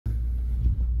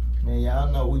Man,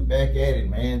 y'all know we back at it,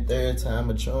 man. Third time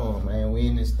a charm, man. We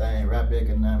in this thing, rap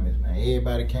economics, man.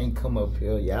 Everybody can't come up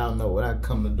here. Y'all know what I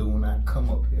come to do when I come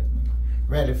up here, man.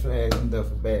 Rally flags and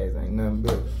duffel bags ain't nothing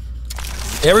better.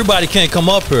 Everybody can't come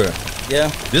up here.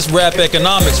 Yeah. This rap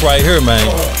economics right here, man.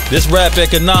 This rap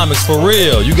economics for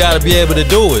real. You gotta be able to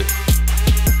do it.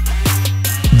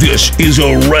 This is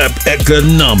a Rap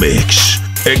Economics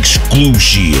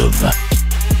exclusive.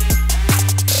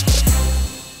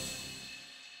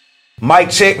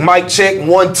 Mic check,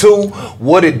 1, 2.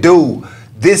 What it do?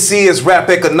 This is Rap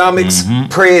Economics,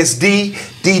 Prez D,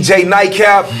 DJ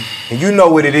Nightcap, and you know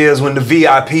what it is when the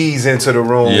VIPs enter the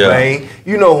room, man.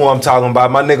 You know who I'm talking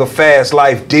about, my nigga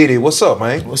Fastlife Diddy. What's up,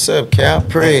 man? What's up, Cap?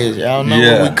 Prez. Y'all know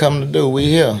what we come to do. We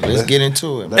here. Let's get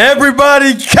into it, man.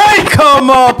 Everybody can't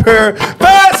come up here.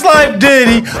 Fastlife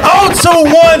Diddy,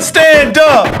 021, stand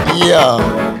up.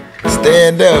 Yeah.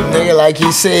 Stand up, nigga, like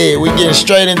he said. We getting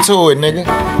straight into it, nigga.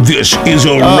 This is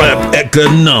a Rap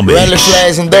Economics rally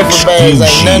flags and duffel bags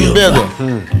ain't nothing bigger.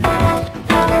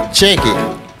 Check it.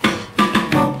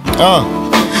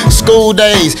 School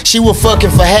days, she was fucking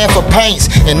for half a pints,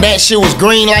 and that shit was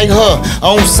green like her,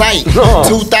 on sight.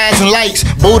 2,000 likes,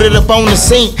 booted up on the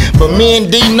sink, but me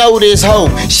and D know this hoe.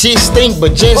 Shit stink,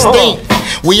 but just think.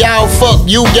 We all fuck,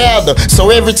 you gather. So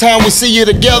every time we see you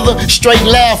together, straight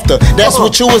laughter. That's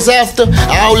what you was after.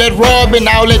 All that robbing,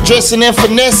 all that dressing and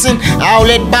finessing, all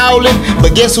that ballin'.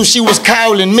 But guess who she was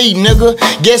calling? Me, nigga.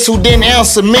 Guess who didn't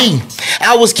answer me?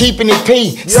 I was keeping it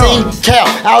P. See, Cap,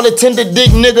 all the tender dick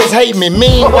niggas hate me.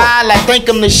 Meanwhile, I think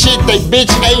I'm the shit, they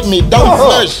bitch ate me. Don't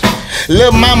flush.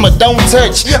 Lil' mama, don't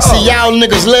touch. See, y'all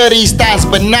niggas love these thoughts,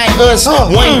 but not us.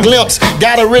 One glimpse,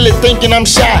 gotta really thinking I'm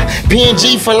shy.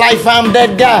 PNG for life, I'm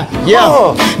that guy.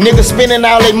 Niggas spending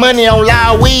all their money on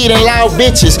loud weed and loud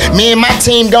bitches. Me and my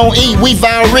team gon' eat, we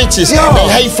vow riches. They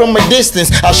hate from a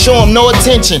distance, I show them no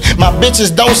attention. My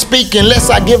bitches don't speak unless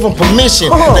I give them permission.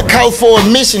 The code for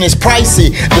admission is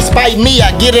pricey. Despite me,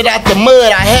 I get it out the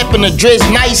mud. I happen to dress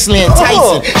nicely and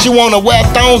enticing. She wanna wear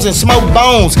thongs and smoke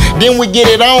bones. Then we get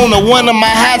it on one of my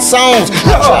hot songs.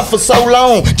 I tried for so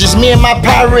long, just me and my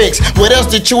Pyrex. What else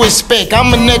did you expect?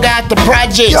 I'm a nigga out the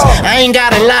projects. I ain't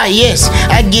gotta lie, yes,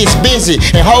 I get busy.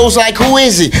 And hoes like, who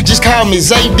is it? Just call me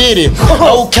Zay Diddy.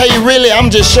 Okay, really,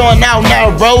 I'm just showing out now,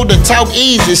 bro. To talk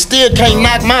easy, still can't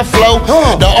knock my flow.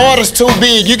 The order's too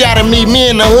big, you gotta meet me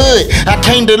in the hood. I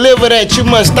can't deliver that, you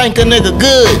must think a nigga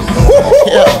good.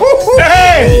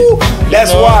 Hey!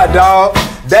 That's why, dog.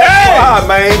 That's why,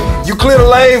 man. You clear the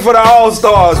lane for the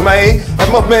All-Stars, man. That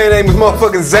my man name is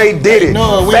motherfucking Zay Diddy.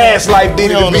 Fastlife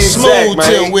Diddy to be exact,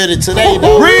 man. With it today,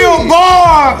 though. Real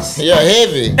bars. Yeah,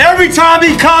 heavy. Every time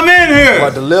he come in here.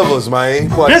 What delivers, man.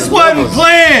 This wasn't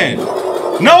planned.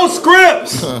 No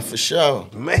scripts. For sure.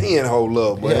 Man, hold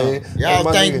up, man.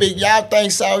 Y'all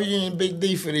think Saudi and Big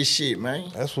D for this shit,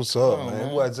 man. That's what's up,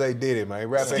 man. What Zay Diddy, man.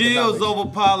 Rap Skills over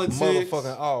politics.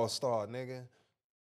 Motherfucking All-Star, nigga.